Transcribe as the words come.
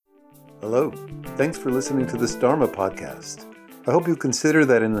Hello. Thanks for listening to this Dharma podcast. I hope you consider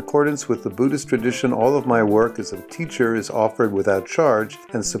that in accordance with the Buddhist tradition, all of my work as a teacher is offered without charge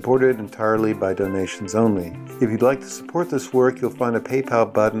and supported entirely by donations only. If you'd like to support this work, you'll find a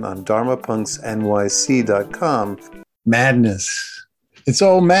PayPal button on dharmapunksnyc.com. Madness. It's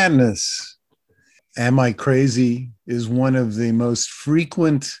all madness. Am I crazy is one of the most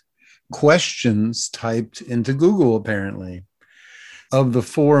frequent questions typed into Google, apparently. Of the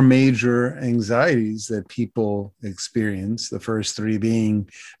four major anxieties that people experience, the first three being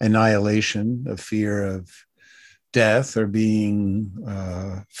annihilation, a fear of death, or being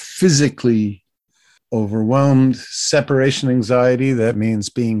physically overwhelmed, separation anxiety, that means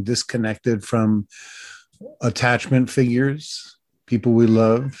being disconnected from attachment figures, people we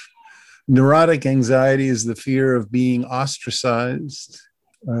love. Neurotic anxiety is the fear of being ostracized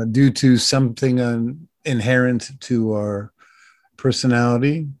due to something inherent to our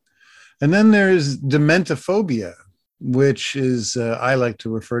personality. And then there's dementophobia, which is, I like to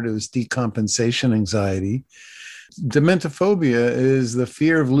refer to as decompensation anxiety. Dementophobia is the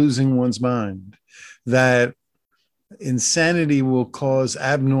fear of losing one's mind, that insanity will cause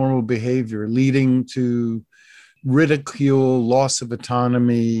abnormal behavior, leading to ridicule, loss of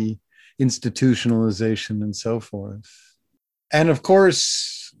autonomy, institutionalization, and so forth. And of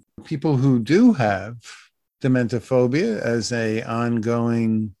course, people who do have dementophobia as an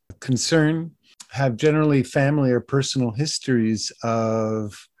ongoing concern have generally family or personal histories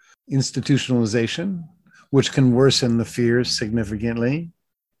of institutionalization, which can worsen the fears significantly.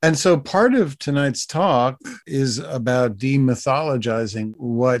 And so part of tonight's talk is about demythologizing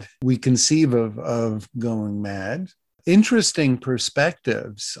what we conceive of going mad, interesting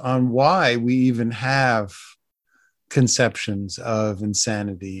perspectives on why we even have conceptions of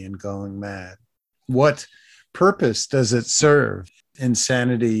insanity and going mad. What purpose does it serve?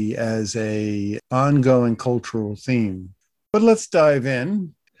 Insanity as an ongoing cultural theme. But let's dive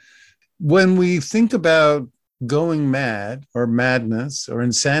in. When we think about going mad or madness or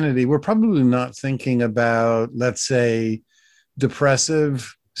insanity, we're probably not thinking about, let's say,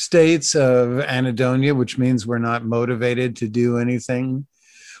 depressive states of anhedonia, which means we're not motivated to do anything.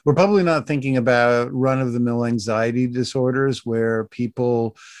 We're probably not thinking about run-of-the-mill anxiety disorders where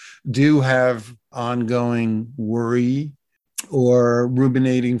people do have ongoing worry or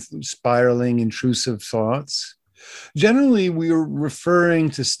ruminating, spiraling, intrusive thoughts. Generally, we are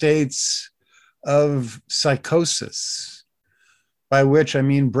referring to states of psychosis, by which I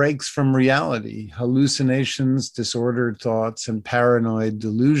mean breaks from reality, hallucinations, disordered thoughts, and paranoid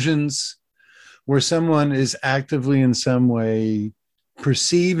delusions, where someone is actively in some way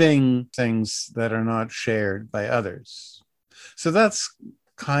perceiving things that are not shared by others. So that's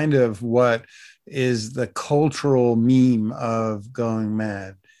kind of what is the cultural meme of going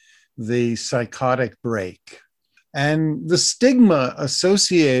mad, the psychotic break. And the stigma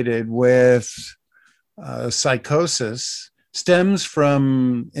associated with psychosis stems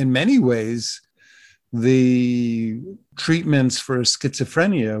from, in many ways, the treatments for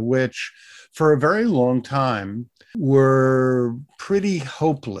schizophrenia, which for a very long time were pretty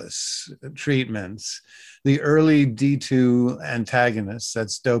hopeless treatments. The early D2 antagonists,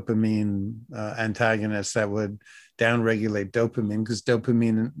 that's dopamine antagonists that would downregulate dopamine, because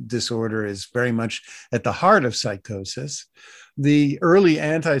dopamine disorder is very much at the heart of psychosis. The early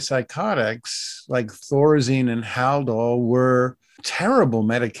antipsychotics like Thorazine and Haldol were terrible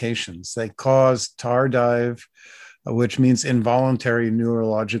medications. They caused tardive, which means involuntary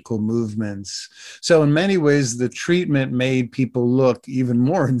neurological movements. So in many ways, the treatment made people look even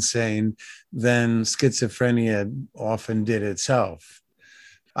more insane than schizophrenia often did itself.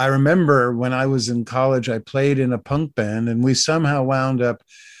 I remember when I was in college, I played in a punk band, and we somehow wound up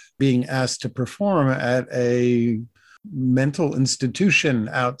being asked to perform at a mental institution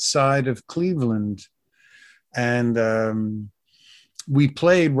outside of Cleveland. And we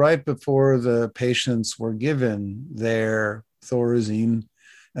played right before the patients were given their Thorazine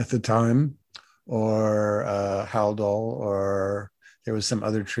at the time, or Haldol, or there was some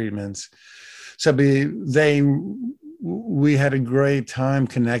other treatments. So we had a great time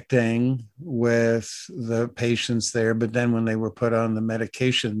connecting with the patients there, but then when they were put on the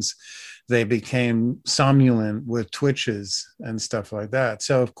medications, they became somnolent with twitches and stuff like that.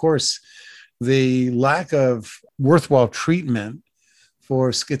 So, of course, the lack of worthwhile treatment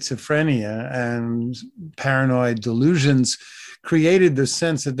for schizophrenia and paranoid delusions created the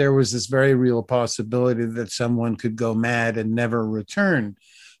sense that there was this very real possibility that someone could go mad and never return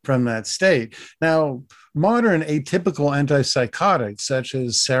from that state. Now, modern atypical antipsychotics such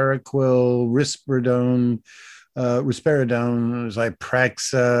as Seroquel, Risperidone, risperidone,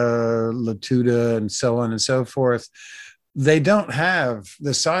 Zyprexa, Latuda, and so on and so forth, they don't have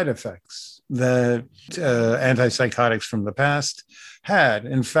the side effects that antipsychotics from the past had.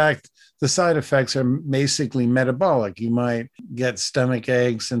 In fact, the side effects are basically metabolic. You might get stomach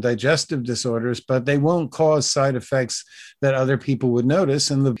aches and digestive disorders, but they won't cause side effects that other people would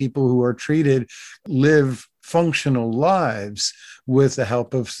notice. And the people who are treated live functional lives with the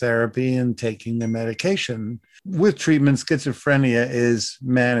help of therapy and taking the medication. With treatment, schizophrenia is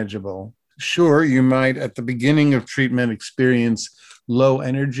manageable. Sure, you might at the beginning of treatment experience low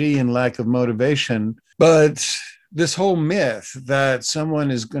energy and lack of motivation, but this whole myth that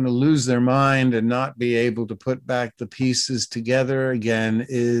someone is going to lose their mind and not be able to put back the pieces together again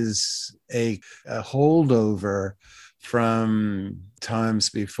is a holdover from times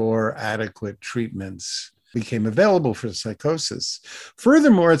before adequate treatments became available for psychosis.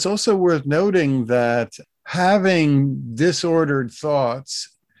 Furthermore, it's also worth noting that having disordered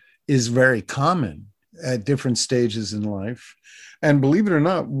thoughts is very common at different stages in life. And believe it or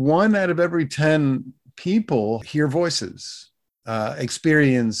not, 1 out of every 10 people hear voices,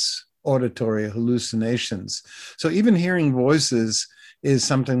 experience auditory hallucinations. So even hearing voices is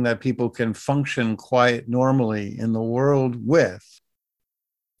something that people can function quite normally in the world with.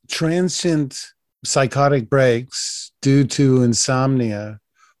 Transient psychotic breaks due to insomnia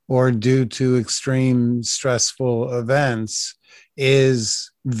or due to extreme stressful events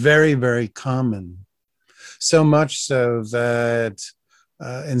is very, very common. So much so that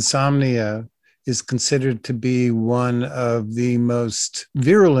insomnia is considered to be one of the most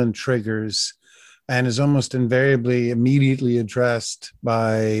virulent triggers and is almost invariably immediately addressed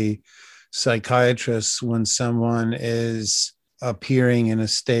by psychiatrists when someone is appearing in a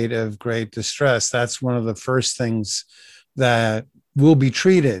state of great distress. That's one of the first things that will be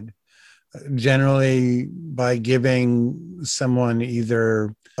treated, generally by giving someone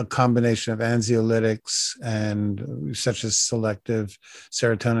either a combination of anxiolytics and such as selective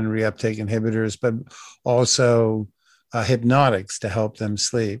serotonin reuptake inhibitors, but also hypnotics to help them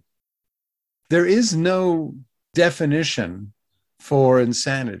sleep. There is no definition for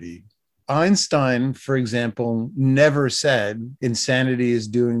insanity. Einstein, for example, never said insanity is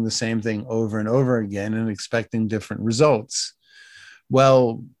doing the same thing over and over again and expecting different results.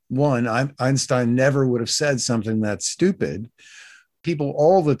 Well, one, Einstein never would have said something that's stupid. People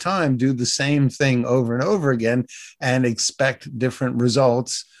all the time do the same thing over and over again and expect different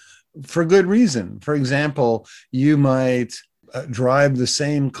results for good reason. For example, you might drive the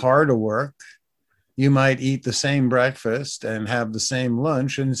same car to work. You might eat the same breakfast and have the same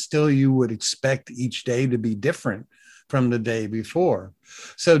lunch, and still you would expect each day to be different from the day before.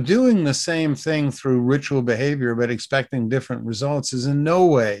 So doing the same thing through ritual behavior but expecting different results is in no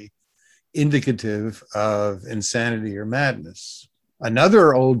way indicative of insanity or madness.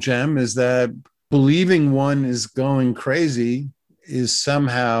 Another old gem is that believing one is going crazy is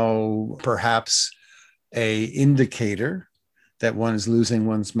somehow perhaps an indicator that one is losing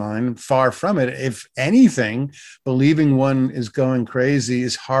one's mind. Far from it. If anything, believing one is going crazy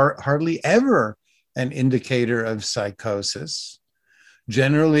is hardly ever an indicator of psychosis.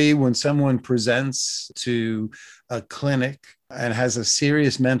 Generally, when someone presents to a clinic and has a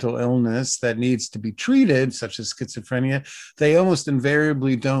serious mental illness that needs to be treated, such as schizophrenia, they almost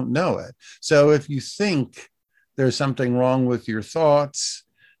invariably don't know it. So if you think there's something wrong with your thoughts,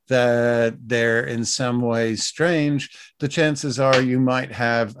 that they're in some way strange, the chances are you might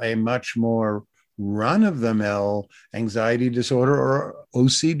have a much more run-of-the-mill anxiety disorder or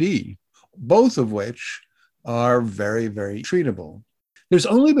OCD, both of which are very, very treatable. There's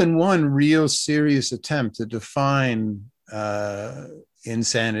only been one real serious attempt to define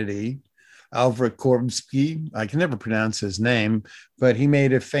insanity. Alfred Korbsky, I can never pronounce his name, but he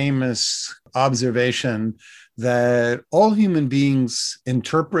made a famous observation that all human beings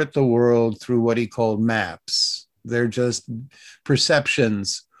interpret the world through what he called maps. They're just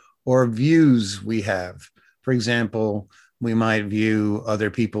perceptions or views we have. For example, we might view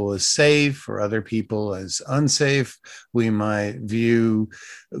other people as safe or other people as unsafe. We might view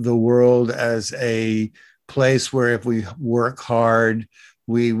the world as a place where if we work hard,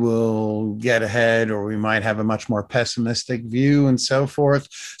 we will get ahead, or we might have a much more pessimistic view and so forth.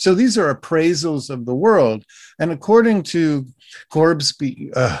 So these are appraisals of the world. And according to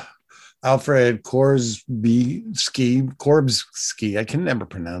Alfred Korbsky, I can never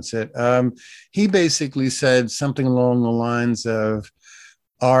pronounce it. He basically said something along the lines of,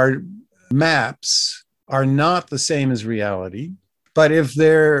 our maps are not the same as reality, but if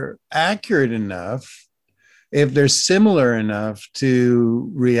they're accurate enough, if they're similar enough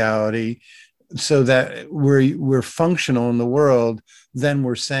to reality, so that we're functional in the world, then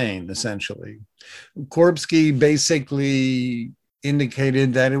we're sane, essentially. Korbsky basically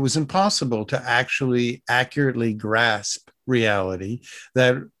indicated that it was impossible to actually accurately grasp reality,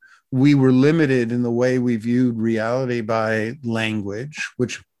 that we were limited in the way we viewed reality by language,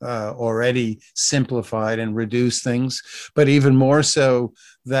 which already simplified and reduced things, but even more so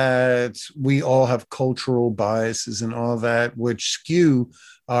that we all have cultural biases and all that, which skew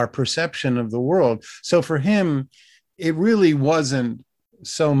our perception of the world. So for him, it really wasn't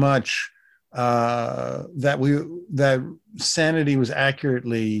so much that sanity was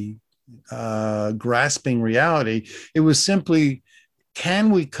accurately grasping reality. It was simply,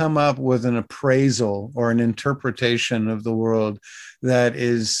 can we come up with an appraisal or an interpretation of the world that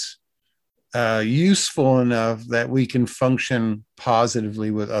is useful enough that we can function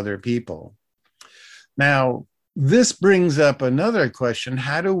positively with other people? Now, this brings up another question.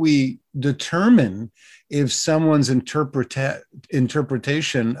 How do we determine if someone's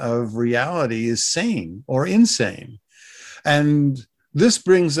interpretation of reality is sane or insane? And this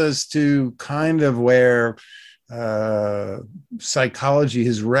brings us to kind of where psychology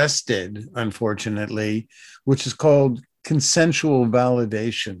has rested, unfortunately, which is called consensual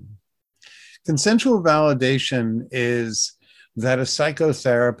validation. Consensual validation is that a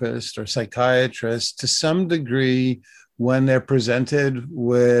psychotherapist or psychiatrist, to some degree, when they're presented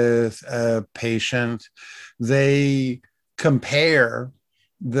with a patient, they compare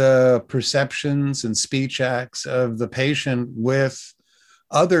the perceptions and speech acts of the patient with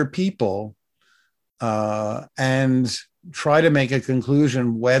other people and try to make a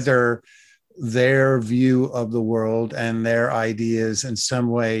conclusion whether their view of the world and their ideas in some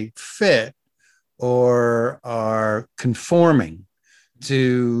way fit or are conforming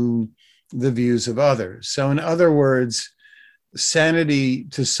to the views of others. So in other words, sanity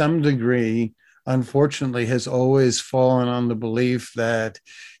to some degree, unfortunately, has always fallen on the belief that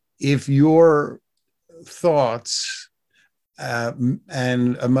if your thoughts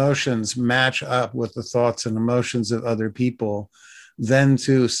and emotions match up with the thoughts and emotions of other people, then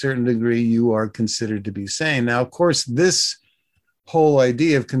to a certain degree, you are considered to be sane. Now, of course, this whole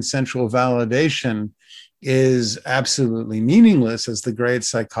idea of consensual validation is absolutely meaningless, as the great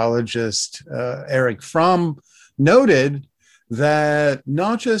psychologist Erich Fromm noted, that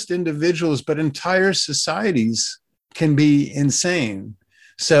not just individuals, but entire societies can be insane.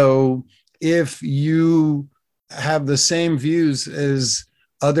 So if you have the same views as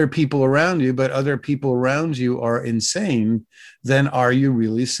other people around you, but other people around you are insane, then are you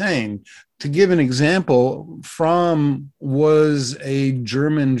really sane? To give an example, Fromm was a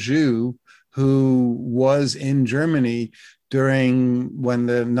German Jew who was in Germany during when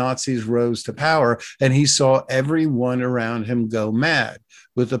the Nazis rose to power, and he saw everyone around him go mad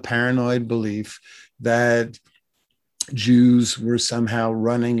with the paranoid belief that Jews were somehow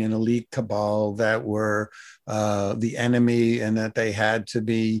running an elite cabal that were the enemy and that they had to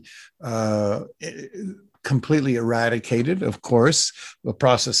be completely eradicated, of course, a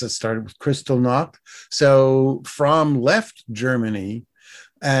process that started with Kristallnacht. So Fromm left Germany,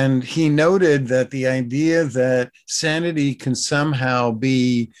 and he noted that the idea that sanity can somehow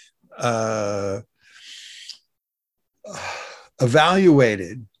be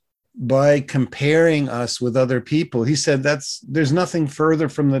evaluated by comparing us with other people, he said there's nothing further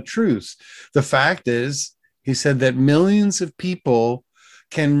from the truth. The fact is, he said, that millions of people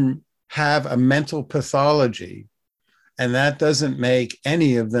can have a mental pathology, and that doesn't make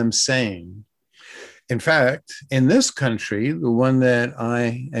any of them sane. In fact, in this country, the one that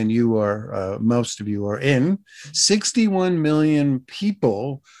I and you are, most of you are in, 61 million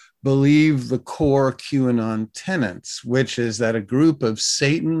people believe the core QAnon tenets, which is that a group of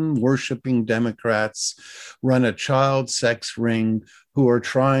Satan-worshiping Democrats run a child sex ring who are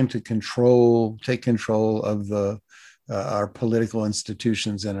trying to take control of our political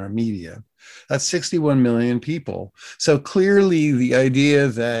institutions and our media. That's 61 million people. So clearly the idea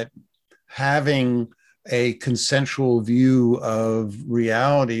that having a consensual view of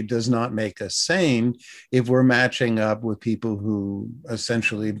reality does not make us sane if we're matching up with people who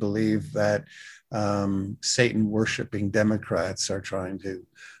essentially believe that Satan-worshiping Democrats are trying to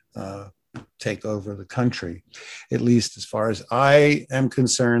take over the country. At least as far as I am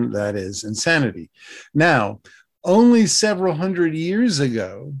concerned, that is insanity. Now, only several hundred years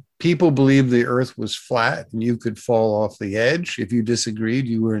ago, people believed the earth was flat and you could fall off the edge. If you disagreed,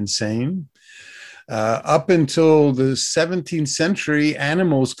 you were insane. Up until the 17th century,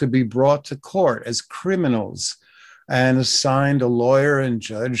 animals could be brought to court as criminals and assigned a lawyer and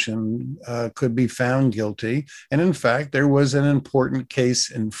judge and could be found guilty. And in fact, there was an important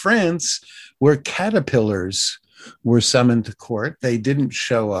case in France where caterpillars were summoned to court. They didn't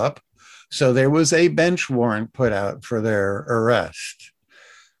show up. So there was a bench warrant put out for their arrest.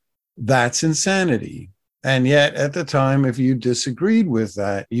 That's insanity. And yet, at the time, if you disagreed with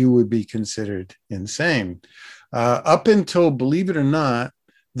that, you would be considered insane. Up until, believe it or not,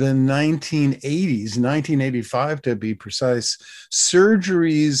 the 1980s, 1985 to be precise,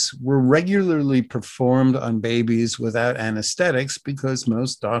 surgeries were regularly performed on babies without anesthetics because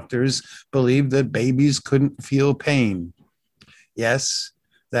most doctors believed that babies couldn't feel pain. Yes,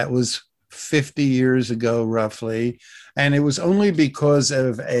 that was 50 years ago, roughly. And it was only because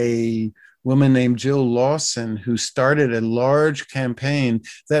of a woman named Jill Lawson who started a large campaign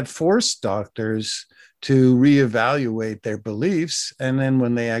that forced doctors to reevaluate their beliefs. And then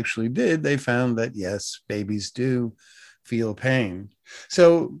when they actually did, they found that, yes, babies do feel pain.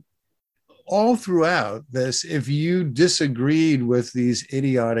 So all throughout this, if you disagreed with these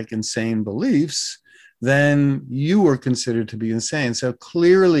idiotic, insane beliefs, then you were considered to be insane. So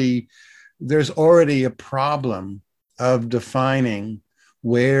clearly, there's already a problem of defining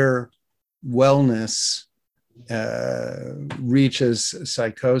where wellness reaches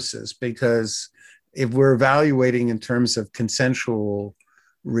psychosis, because if we're evaluating in terms of consensual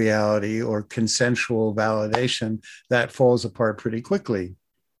reality or consensual validation, that falls apart pretty quickly.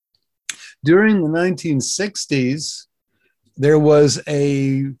 During the 1960s, there was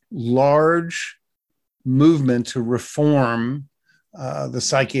a large movement to reform the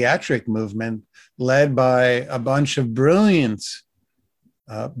psychiatric movement, led by a bunch of brilliant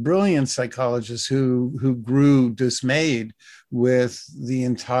psychologists who grew dismayed with the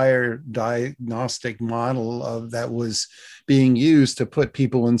entire diagnostic model that was being used to put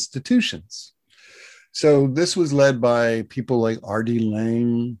people in institutions. So this was led by people like R.D.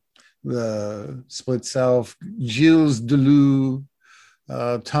 Laing, the split self, Gilles Deleuze,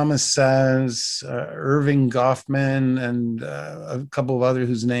 Thomas Szasz, Irving Goffman, and a couple of others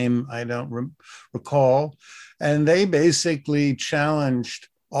whose name I don't recall. And they basically challenged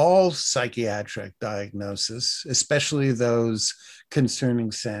all psychiatric diagnosis, especially those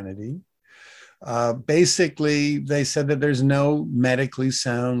concerning sanity. Basically, they said that there's no medically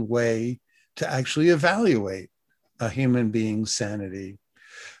sound way to actually evaluate a human being's sanity.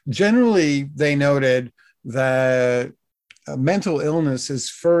 Generally, they noted that mental illness is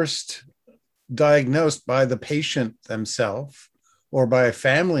first diagnosed by the patient themselves or by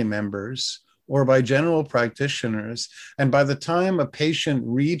family members or by general practitioners. And by the time a patient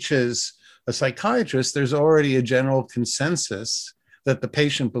reaches a psychiatrist, there's already a general consensus that the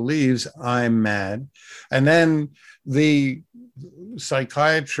patient believes I'm mad. And then the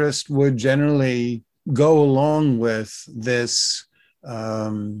psychiatrist would generally go along with this,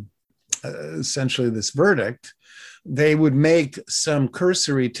 essentially this verdict. They would make some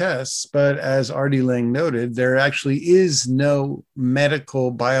cursory tests, but as R.D. Laing noted, there actually is no medical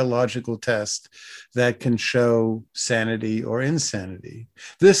biological test that can show sanity or insanity.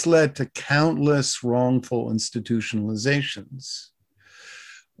 This led to countless wrongful institutionalizations.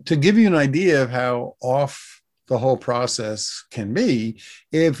 To give you an idea of how off the whole process can be,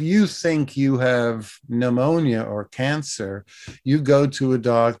 if you think you have pneumonia or cancer, you go to a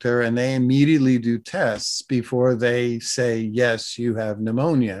doctor and they immediately do tests before they say, yes, you have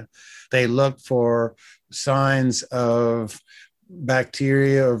pneumonia. They look for signs of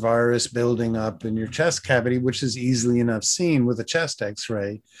bacteria or virus building up in your chest cavity, which is easily enough seen with a chest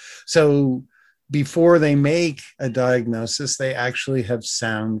x-ray. So before they make a diagnosis, they actually have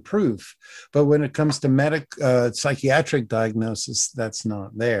sound proof. But when it comes to psychiatric diagnosis, that's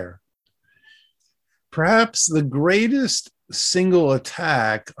not there. Perhaps the greatest single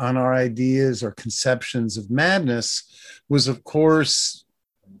attack on our ideas or conceptions of madness was, of course,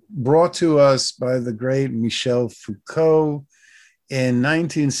 brought to us by the great Michel Foucault. In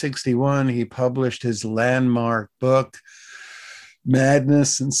 1961, he published his landmark book,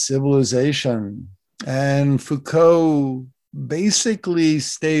 Madness and Civilization. And Foucault basically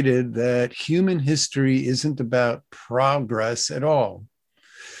stated that human history isn't about progress at all,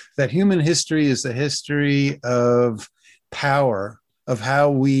 that human history is the history of power, of how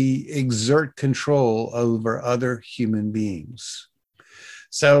we exert control over other human beings.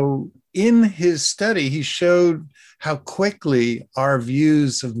 So in his study, he showed how quickly our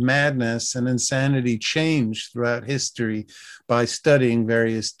views of madness and insanity changed throughout history by studying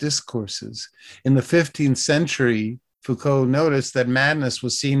various discourses. In the 15th century, Foucault noticed that madness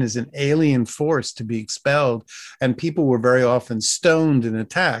was seen as an alien force to be expelled, and people were very often stoned and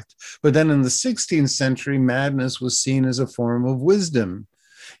attacked. But then in the 16th century, madness was seen as a form of wisdom.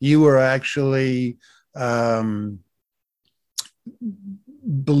 You were actually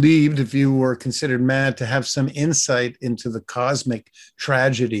believed, if you were considered mad, to have some insight into the cosmic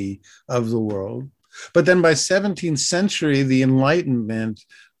tragedy of the world. But then by 17th century, the Enlightenment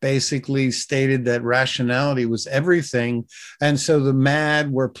basically stated that rationality was everything. And so the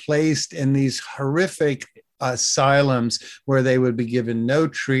mad were placed in these horrific asylums where they would be given no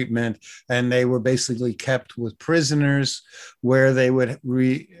treatment, and they were basically kept with prisoners where they would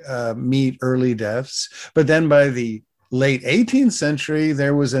meet early deaths. But then by the late 18th century,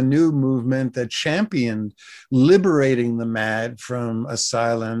 there was a new movement that championed liberating the mad from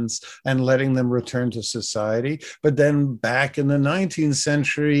asylums and letting them return to society. But then back in the 19th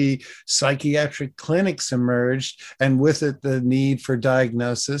century, psychiatric clinics emerged, and with it, the need for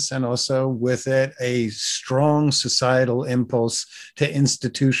diagnosis, and also with it, a strong societal impulse to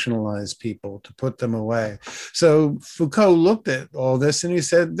institutionalize people, to put them away. So Foucault looked at all this and he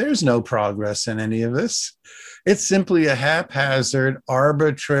said, there's no progress in any of this. It's simply a haphazard,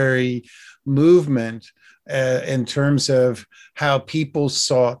 arbitrary movement in terms of how people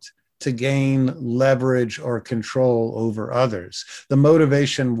sought to gain leverage or control over others. The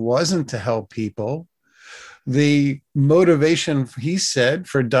motivation wasn't to help people. The motivation, he said,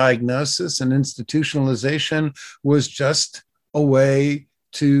 for diagnosis and institutionalization was just a way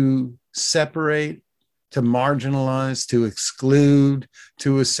to separate, to marginalize, to exclude,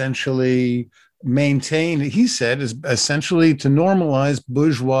 to essentially maintain, he said, is essentially to normalize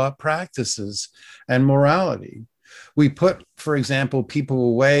bourgeois practices and morality. We put, for example, people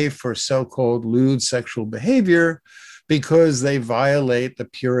away for so-called lewd sexual behavior because they violate the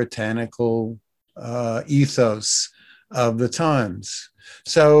puritanical ethos of the times.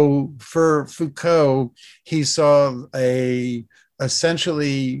 So for Foucault, he saw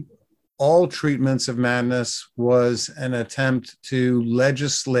essentially all treatments of madness was an attempt to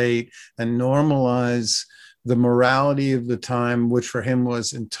legislate and normalize the morality of the time, which for him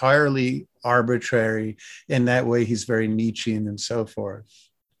was entirely arbitrary. In that way, he's very Nietzschean and so forth.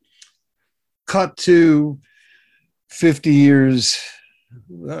 Cut to 50 years,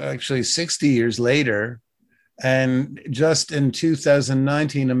 actually 60 years later, and just in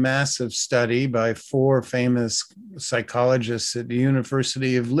 2019, a massive study by 4 famous psychologists at the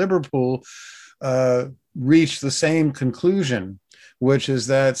University of Liverpool reached the same conclusion, which is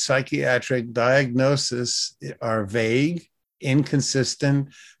that psychiatric diagnoses are vague,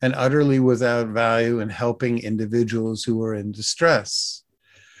 inconsistent, and utterly without value in helping individuals who are in distress.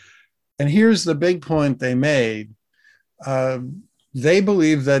 And here's the big point they made. They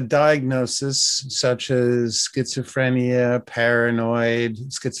believe that diagnoses such as schizophrenia, paranoid,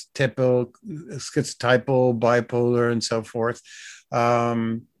 schizotypal, bipolar, and so forth,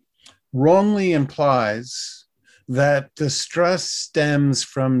 wrongly implies that distress stems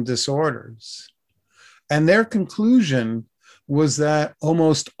from disorders. And their conclusion was that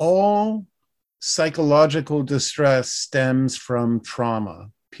almost all psychological distress stems from trauma,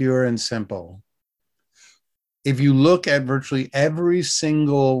 pure and simple. If you look at virtually every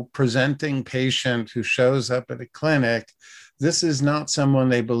single presenting patient who shows up at a clinic, this is not someone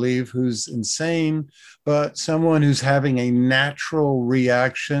they believe who's insane, but someone who's having a natural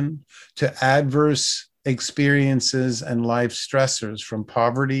reaction to adverse experiences and life stressors from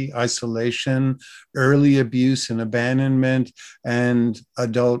poverty, isolation, early abuse and abandonment, and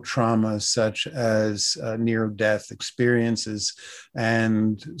adult trauma such as near-death experiences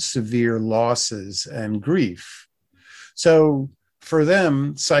and severe losses and grief. So for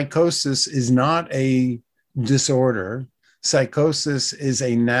them, psychosis is not a disorder. Psychosis is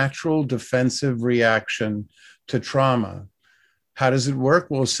a natural defensive reaction to trauma. How does it work?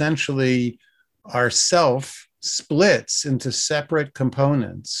 Well, essentially, our self splits into separate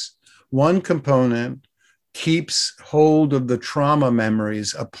components. One component keeps hold of the trauma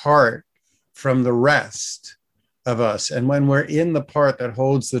memories apart from the rest of us. And when we're in the part that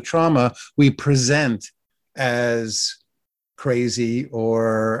holds the trauma, we present as crazy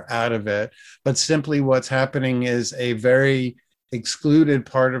or out of it. But simply what's happening is a very excluded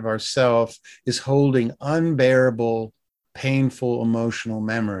part of ourself is holding unbearable, painful emotional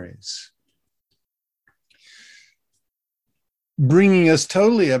memories. Bringing us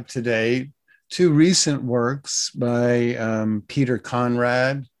totally up to date, 2 recent works by Peter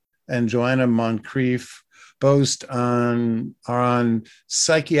Conrad and Joanna Moncrief, both are on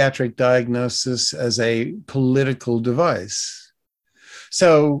psychiatric diagnosis as a political device.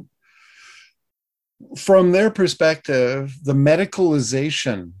 So From their perspective, the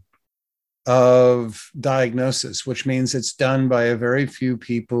medicalization of diagnosis, which means it's done by a very few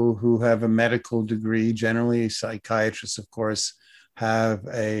people who have a medical degree. Generally, psychiatrists, of course,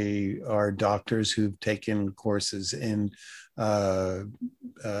 are doctors who've taken courses in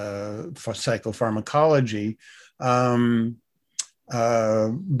psychopharmacology.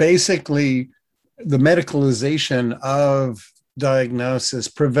 Basically, the medicalization of diagnosis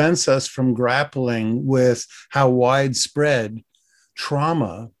prevents us from grappling with how widespread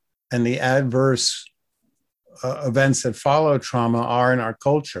trauma and the adverse events that follow trauma are in our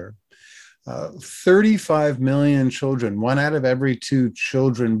culture. 35 million children, one out of every two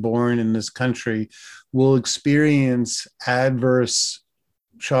children born in this country, will experience adverse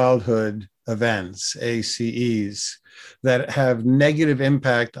childhood events, ACEs, that have negative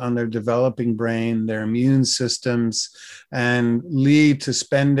impact on their developing brain, their immune systems, and lead to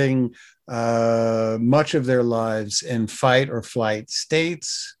spending much of their lives in fight or flight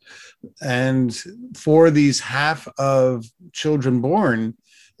states. And for these half of children born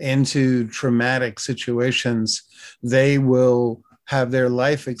into traumatic situations, they will have their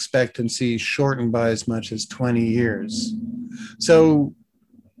life expectancy shortened by as much as 20 years. So,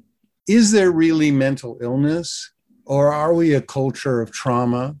 is there really mental illness, or are we a culture of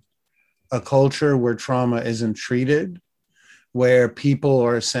trauma, a culture where trauma isn't treated, where people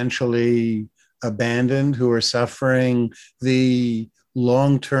are essentially abandoned, who are suffering the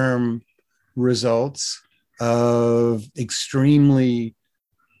long-term results of extremely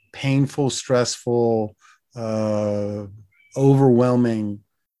painful, stressful, overwhelming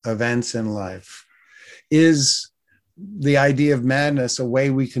events in life? Is the idea of madness a way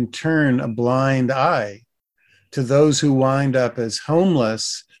we can turn a blind eye to those who wind up as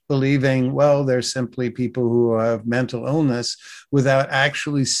homeless, believing, well, they're simply people who have mental illness, without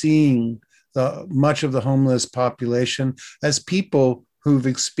actually seeing much of the homeless population as people who've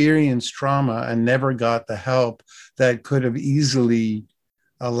experienced trauma and never got the help that could have easily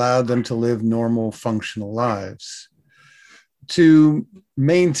allowed them to live normal, functional lives? To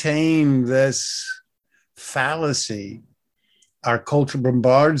maintain this fallacy, our culture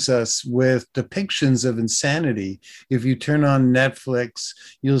bombards us with depictions of insanity. If you turn on Netflix,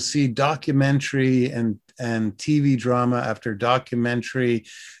 you'll see documentary and TV drama after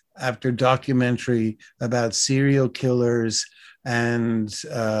documentary about serial killers and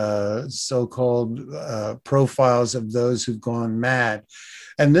so-called profiles of those who've gone mad.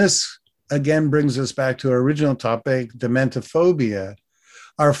 And this, again, brings us back to our original topic, dementophobia.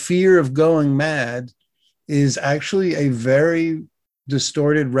 Our fear of going mad is actually a very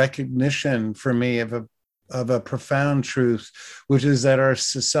distorted recognition for me of a profound truth, which is that our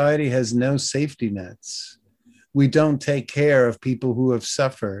society has no safety nets. We don't take care of people who have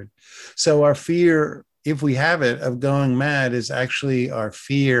suffered. So our fear, if we have it, of going mad is actually our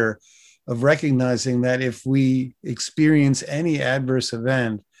fear of recognizing that if we experience any adverse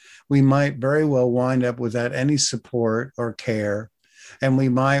event, we might very well wind up without any support or care. And we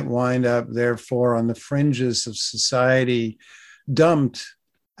might wind up, therefore, on the fringes of society, dumped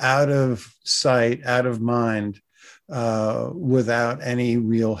out of sight, out of mind, without any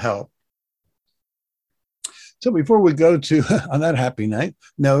real help. So before we go to, on that happy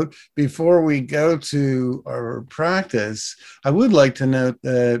note, before we go to our practice, I would like to note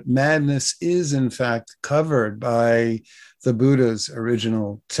that madness is in fact covered by the Buddha's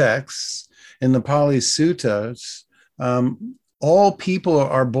original texts. In the Pali Suttas, all people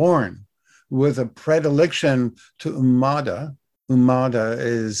are born with a predilection to ummada. Ummada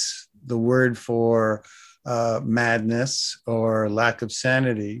is the word for madness or lack of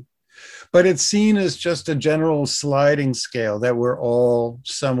sanity. But it's seen as just a general sliding scale, that we're all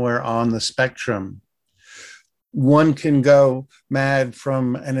somewhere on the spectrum. One can go mad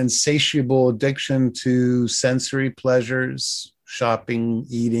from an insatiable addiction to sensory pleasures, shopping,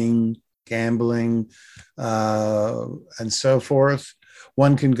 eating, gambling, and so forth.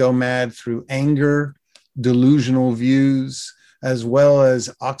 One can go mad through anger, delusional views, as well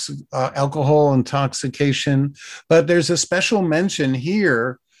as alcohol intoxication. But there's a special mention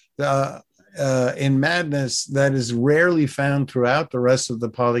here in madness that is rarely found throughout the rest of the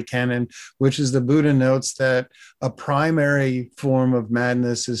Pali Canon, which is the Buddha notes that a primary form of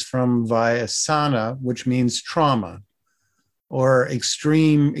madness is from Vyasana, which means trauma, or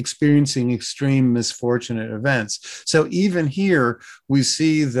experiencing extreme misfortunate events. So even here, we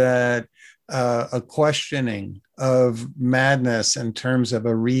see that a questioning of madness in terms of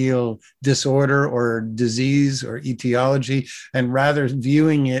a real disorder or disease or etiology, and rather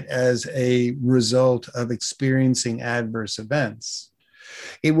viewing it as a result of experiencing adverse events.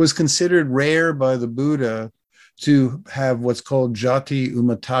 It was considered rare by the Buddha to have what's called jati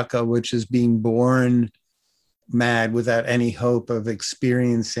umataka, which is being born mad without any hope of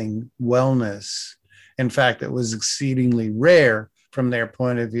experiencing wellness. In fact, it was exceedingly rare from their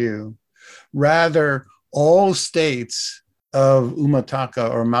point of view. Rather, all states of umataka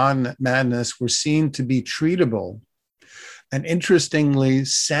or madness were seen to be treatable. And interestingly,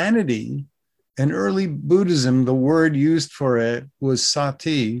 sanity in early Buddhism, the word used for it was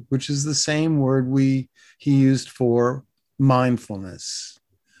sati, which is the same word he used for mindfulness.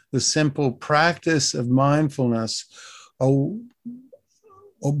 The simple practice of mindfulness,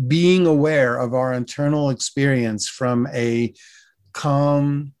 being aware of our internal experience from a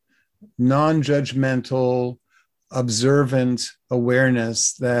calm, non-judgmental, observant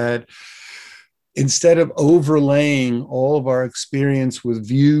awareness that instead of overlaying all of our experience with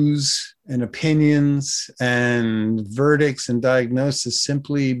views and opinions and verdicts and diagnosis,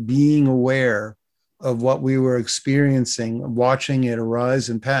 simply being aware of what we were experiencing, watching it arise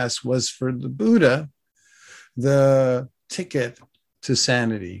and pass, was for the Buddha the ticket to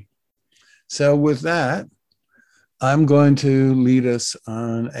sanity. So, with that, I'm going to lead us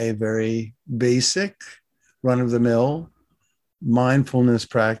on a very basic, run of the mill mindfulness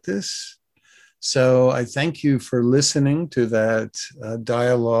practice. So I thank you for listening to that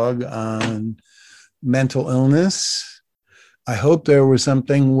dialogue on mental illness. I hope there was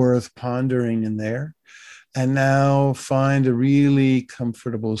something worth pondering in there. And now find a really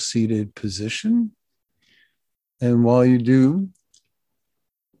comfortable seated position. And while you do,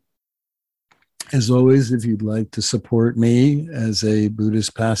 as always, if you'd like to support me as a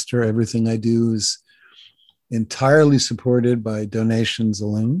Buddhist pastor, everything I do is entirely supported by donations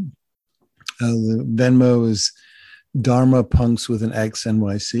alone. The Venmo is Dharma Punks with an X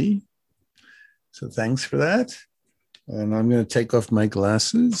NYC. So thanks for that. And I'm going to take off my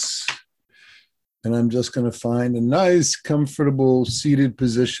glasses. And I'm just going to find a nice, comfortable seated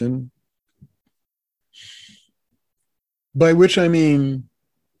position. By which I mean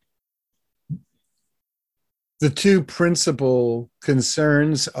the two principal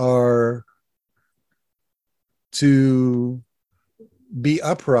concerns are to be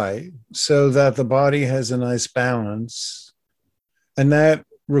upright so that the body has a nice balance. And that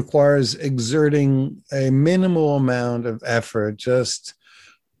requires exerting a minimal amount of effort, just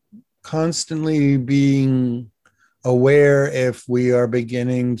constantly being aware if we are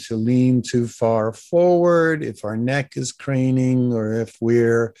beginning to lean too far forward, if our neck is craning, or if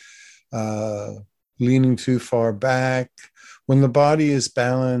we're leaning too far back. When the body is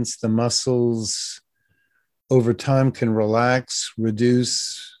balanced, the muscles over time can relax,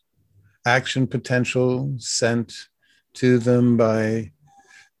 reduce action potential sent to them by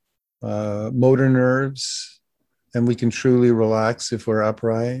motor nerves, and we can truly relax if we're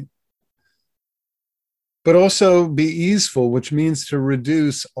upright. But also be easeful, which means to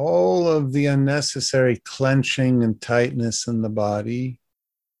reduce all of the unnecessary clenching and tightness in the body.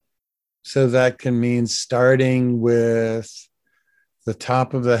 So that can mean starting with the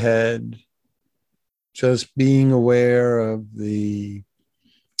top of the head, just being aware of the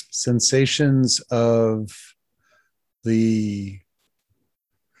sensations of the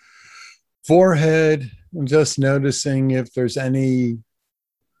forehead, and just noticing if there's any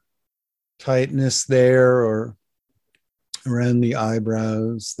tightness there or around the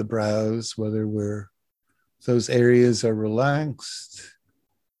eyebrows, the brows, whether those areas are relaxed.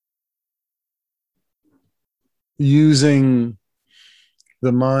 Using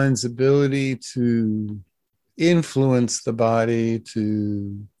the mind's ability to influence the body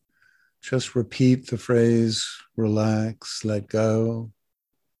to just repeat the phrase, relax, let go.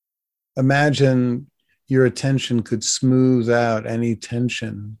 Imagine your attention could smooth out any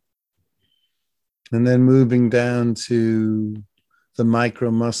tension. And then moving down to the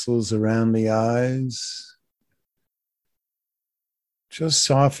micro muscles around the eyes, just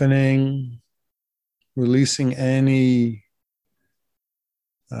softening, releasing any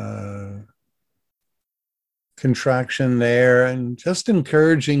contraction there, and just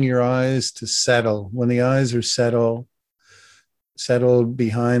encouraging your eyes to settle. When the eyes are settled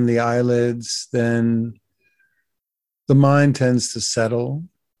behind the eyelids, then the mind tends to settle.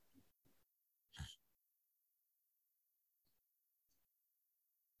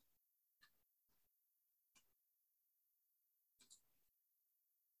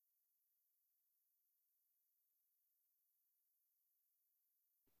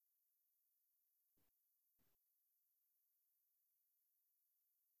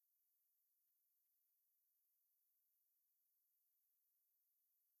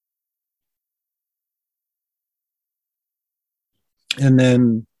 And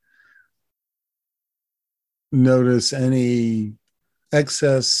then notice any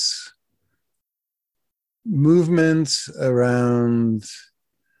excess movements around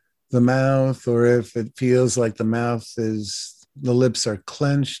the mouth, or if it feels like the lips are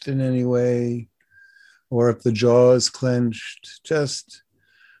clenched in any way, or if the jaw is clenched, just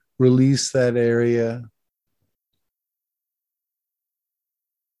release that area.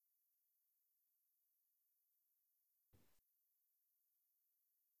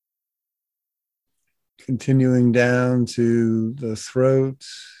 Continuing down to the throat,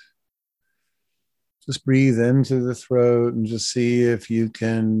 just breathe into the throat and just see if you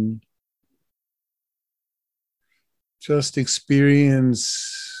can just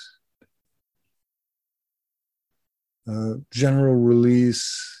experience general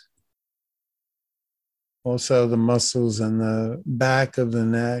release. Also, the muscles in the back of the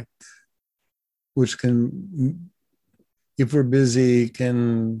neck, which can, if we're busy,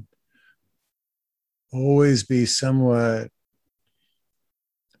 can always be somewhat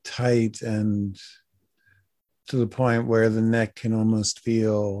tight and to the point where the neck can almost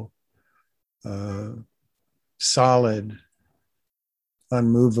feel uh, solid,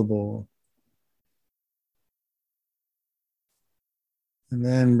 unmovable. And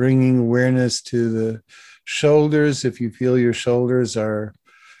then bringing awareness to the shoulders. If you feel your shoulders are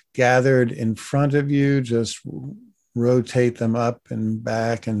gathered in front of you, just rotate them up and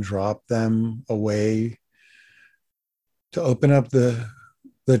back and drop them away to open up the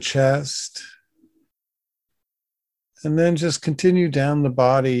chest. And then just continue down the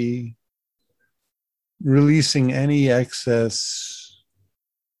body, releasing any excess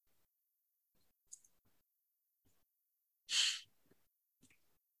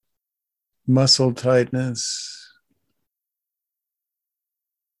muscle tightness,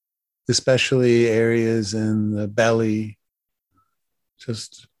 especially areas in the belly.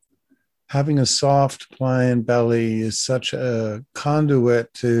 Just having a soft, pliant belly is such a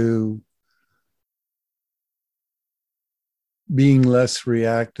conduit to being less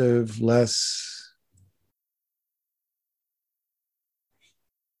reactive, less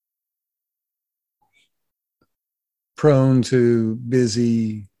prone to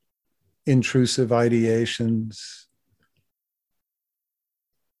busy, intrusive ideations.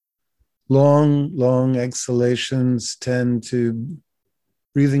 Long exhalations tend to,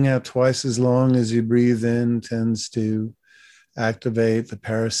 breathing out twice as long as you breathe in tends to activate the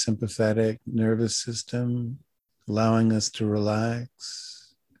parasympathetic nervous system, allowing us to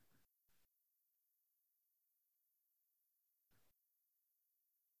relax.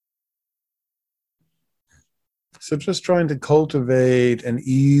 So just trying to cultivate an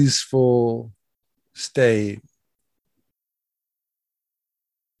easeful state,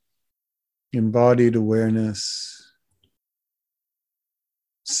 embodied awareness,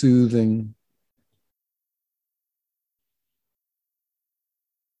 soothing.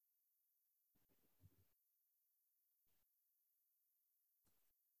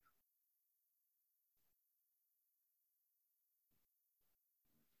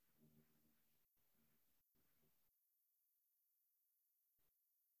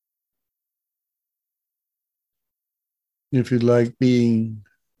 If you'd like, being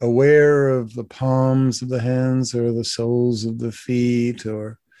aware of the palms of the hands or the soles of the feet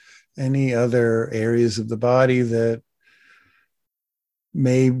or any other areas of the body that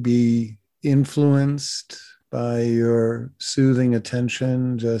may be influenced by your soothing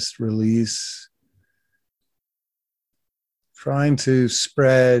attention, just release. Trying to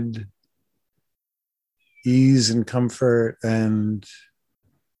spread ease and comfort and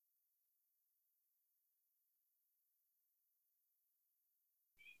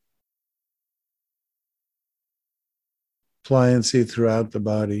pliancy throughout the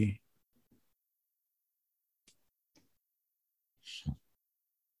body.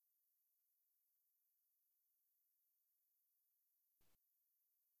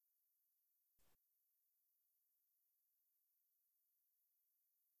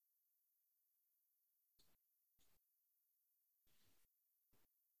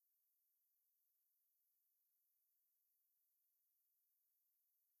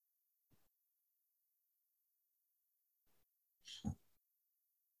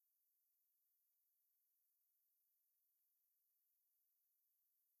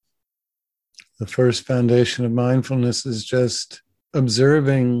 The first foundation of mindfulness is just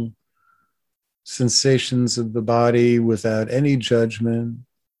observing sensations of the body without any judgment,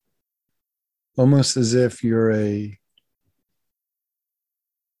 almost as if you're a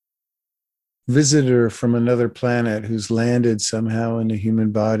visitor from another planet who's landed somehow in a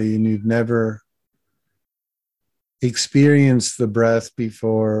human body and you've never experienced the breath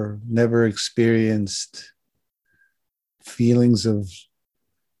before, never experienced feelings of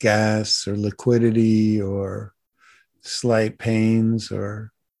gas or liquidity or slight pains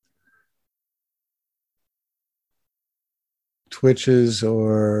or twitches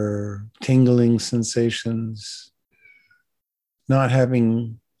or tingling sensations, not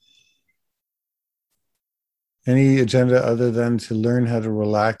having any agenda other than to learn how to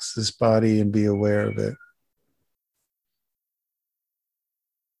relax this body and be aware of it.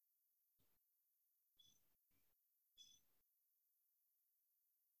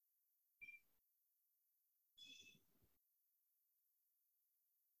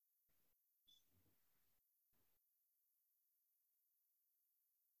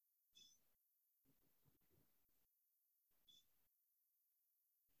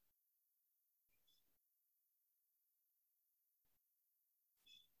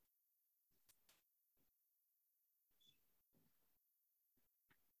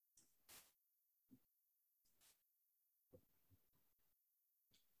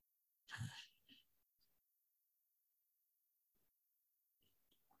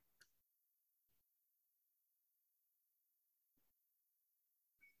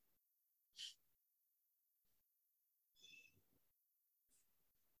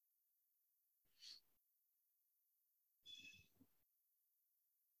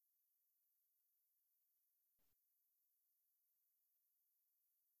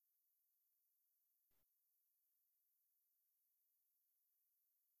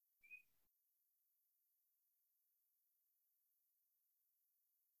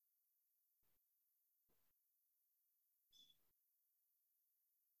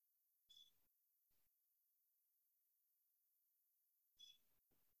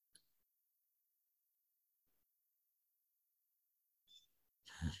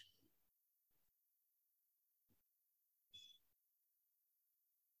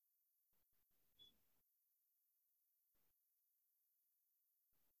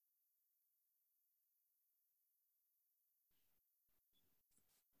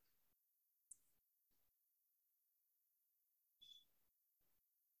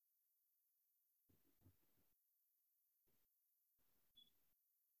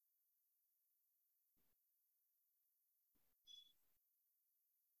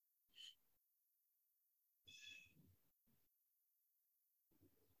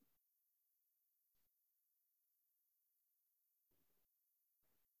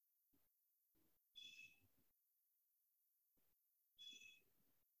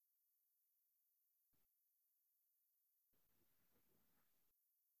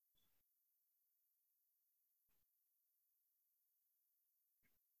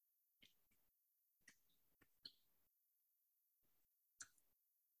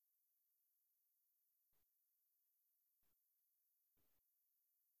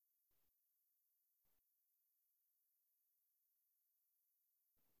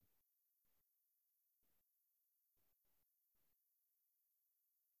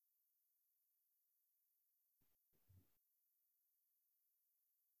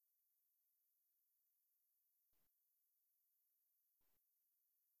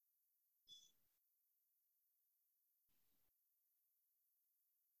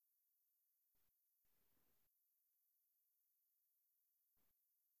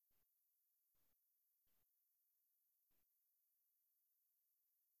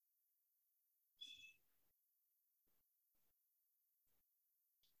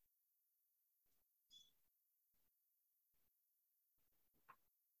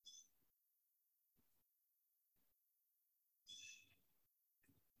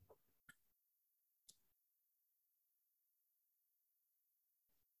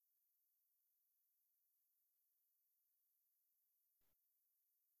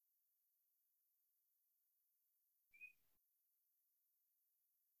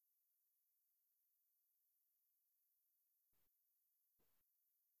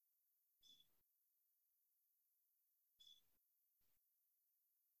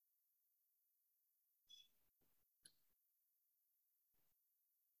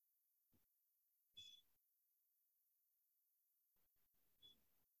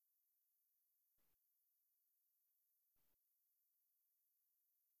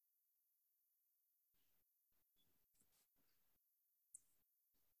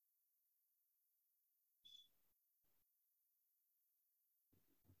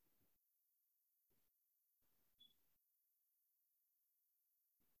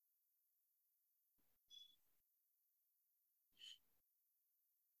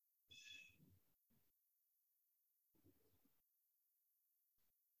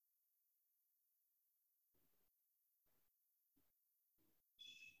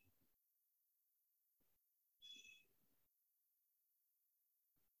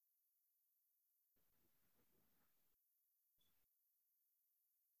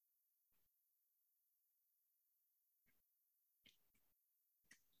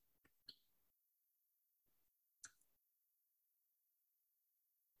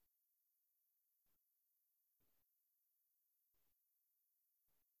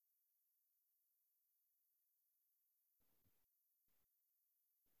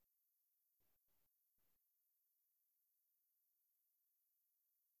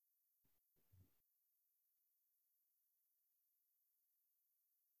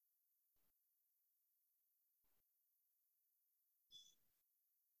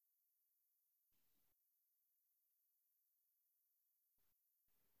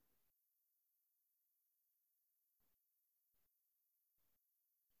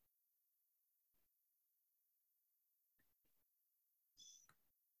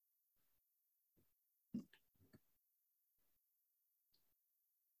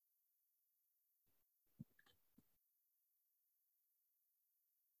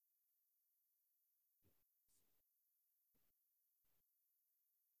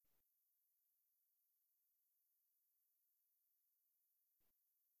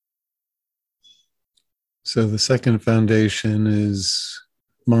 So the second foundation is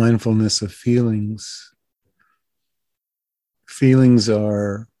mindfulness of feelings. Feelings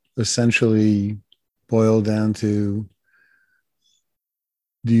are essentially boiled down to,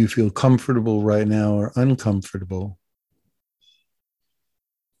 do you feel comfortable right now or uncomfortable?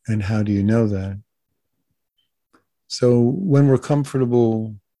 And how do you know that? So when we're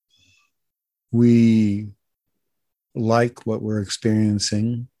comfortable, we like what we're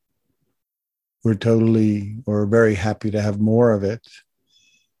experiencing. We're totally or very happy to have more of it.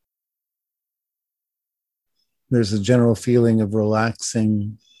 There's a general feeling of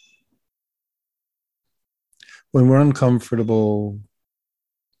relaxing. When we're uncomfortable,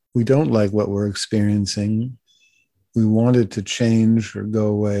 we don't like what we're experiencing. We want it to change or go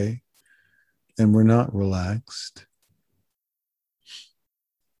away, and we're not relaxed.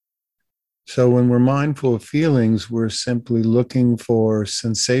 So when we're mindful of feelings, we're simply looking for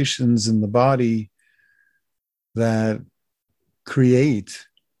sensations in the body that create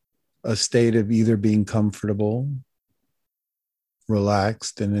a state of either being comfortable,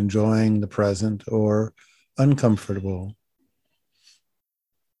 relaxed, and enjoying the present, or uncomfortable.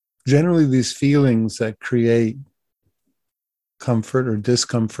 Generally, these feelings that create comfort or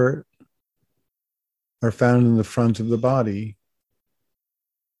discomfort are found in the front of the body.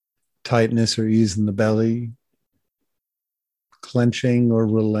 Tightness or ease in the belly, clenching or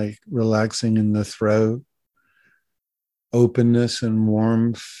relaxing in the throat, openness and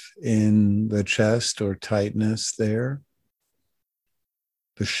warmth in the chest or tightness there.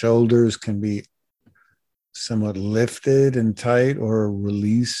 The shoulders can be somewhat lifted and tight or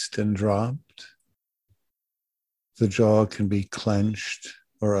released and dropped. The jaw can be clenched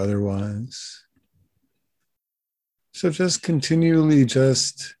or otherwise. So just continually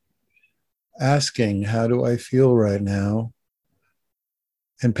just asking, how do I feel right now?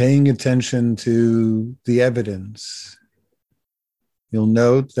 And paying attention to the evidence. You'll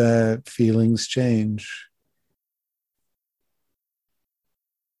note that feelings change.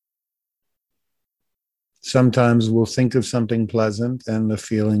 Sometimes we'll think of something pleasant and the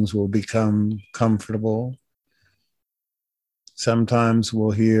feelings will become comfortable. Sometimes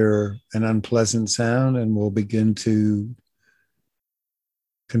we'll hear an unpleasant sound and we'll begin to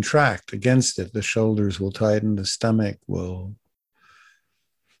contract against it. The shoulders will tighten, the stomach will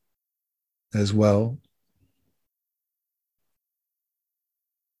as well.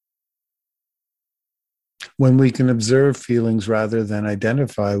 When we can observe feelings rather than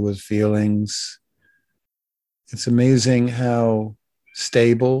identify with feelings, it's amazing how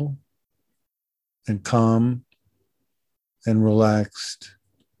stable and calm and relaxed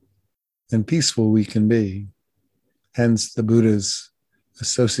and peaceful we can be. Hence the Buddha's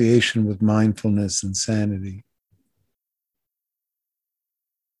association with mindfulness and sanity.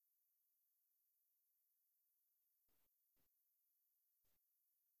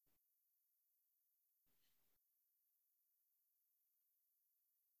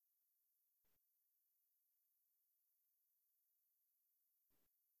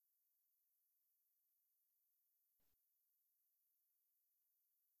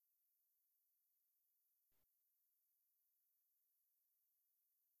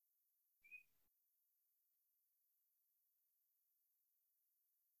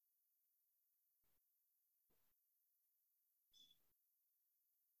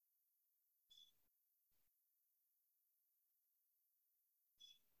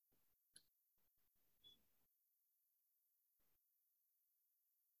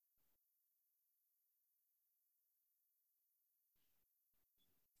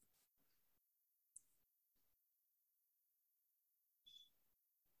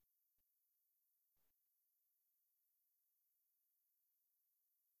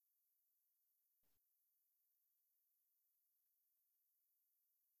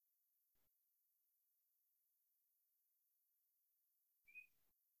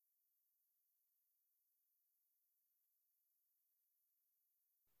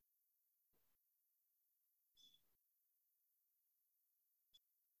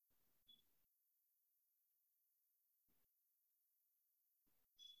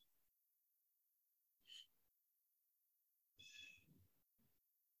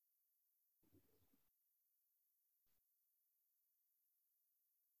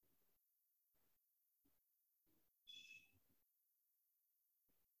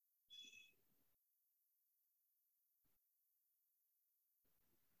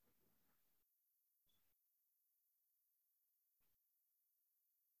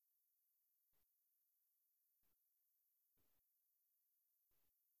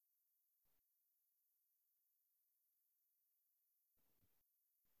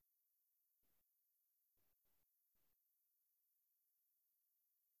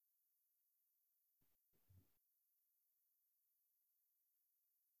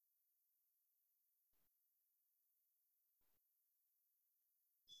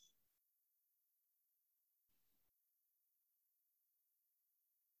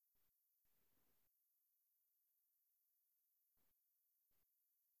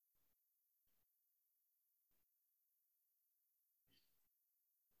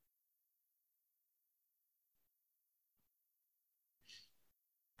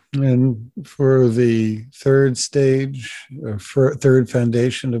 And for the third stage, or third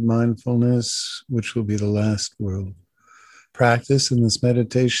foundation of mindfulness, which will be the last we'll practice in this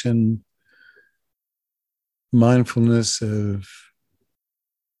meditation, mindfulness of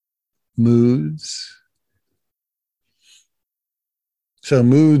moods. So,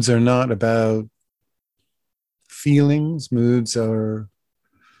 moods are not about feelings, moods are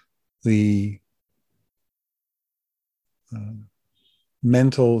the uh,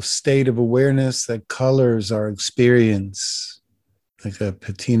 mental state of awareness that colors our experience, like a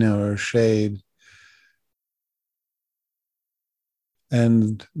patina or a shade.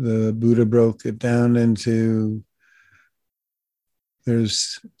 And the Buddha broke it down into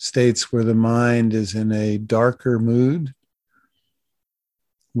there's states where the mind is in a darker mood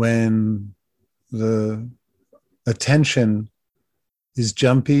when the attention is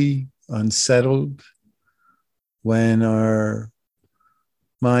jumpy, unsettled, when our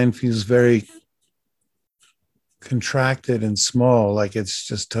mind feels very contracted and small, like it's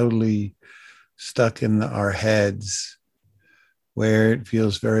just totally stuck in our heads, where it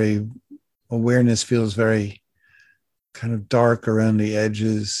feels very, awareness feels very kind of dark around the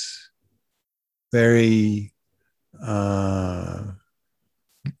edges, very, as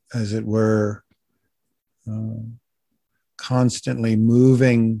it were, uh, constantly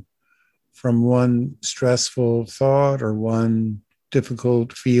moving from one stressful thought or one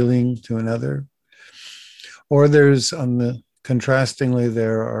difficult feeling to another. Or there's on the contrastingly,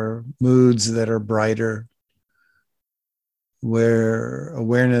 there are moods that are brighter, where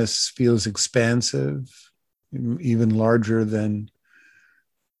awareness feels expansive, even larger than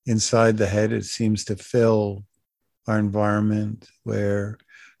inside the head. It seems to fill our environment, where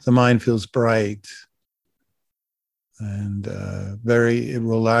the mind feels bright and it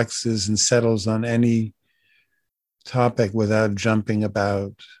relaxes and settles on any topic without jumping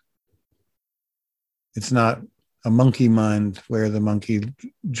about. It's not a monkey mind where the monkey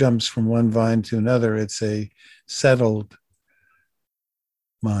jumps from one vine to another. It's a settled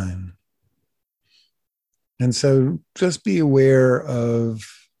mind. And so just be aware of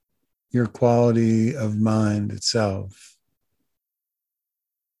your quality of mind itself.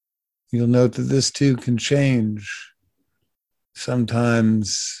 You'll note that this too can change.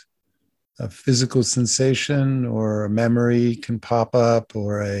 Sometimes a physical sensation or a memory can pop up,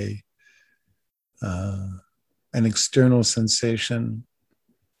 or uh, an external sensation,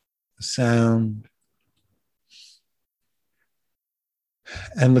 a sound,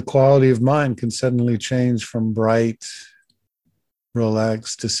 and the quality of mind can suddenly change from bright,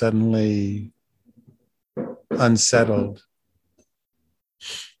 relaxed to suddenly unsettled,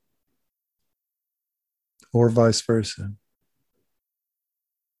 or vice versa.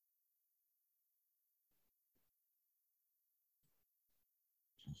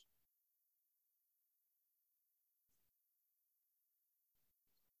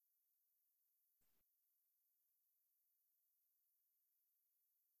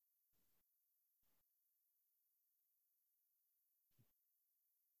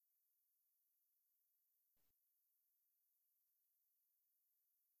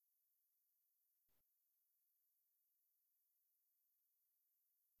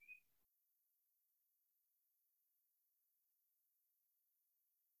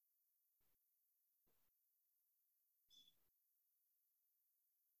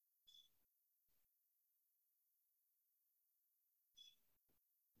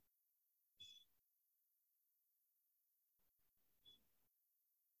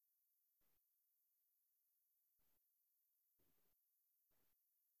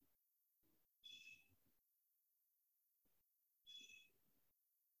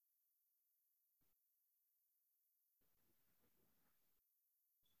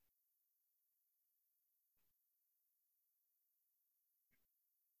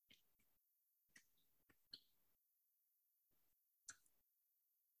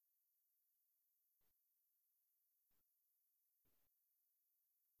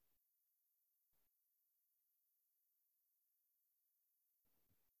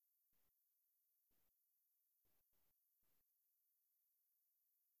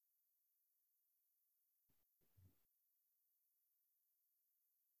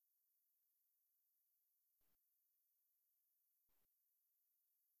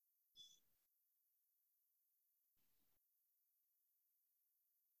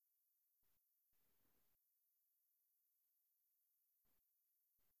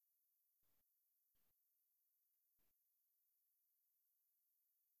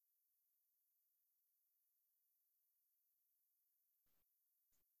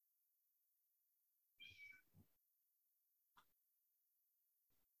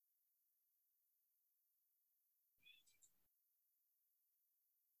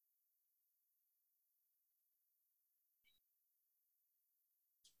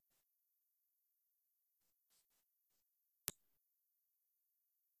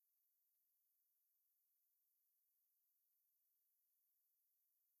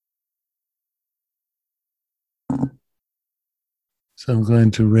 So I'm going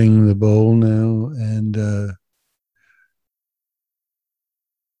to ring the bowl now and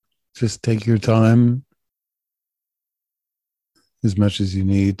just take your time as much as you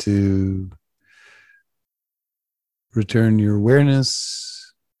need to return your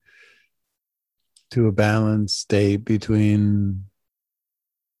awareness to a balanced state between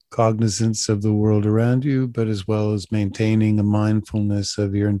cognizance of the world around you, but as well as maintaining a mindfulness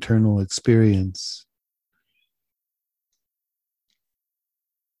of your internal experience.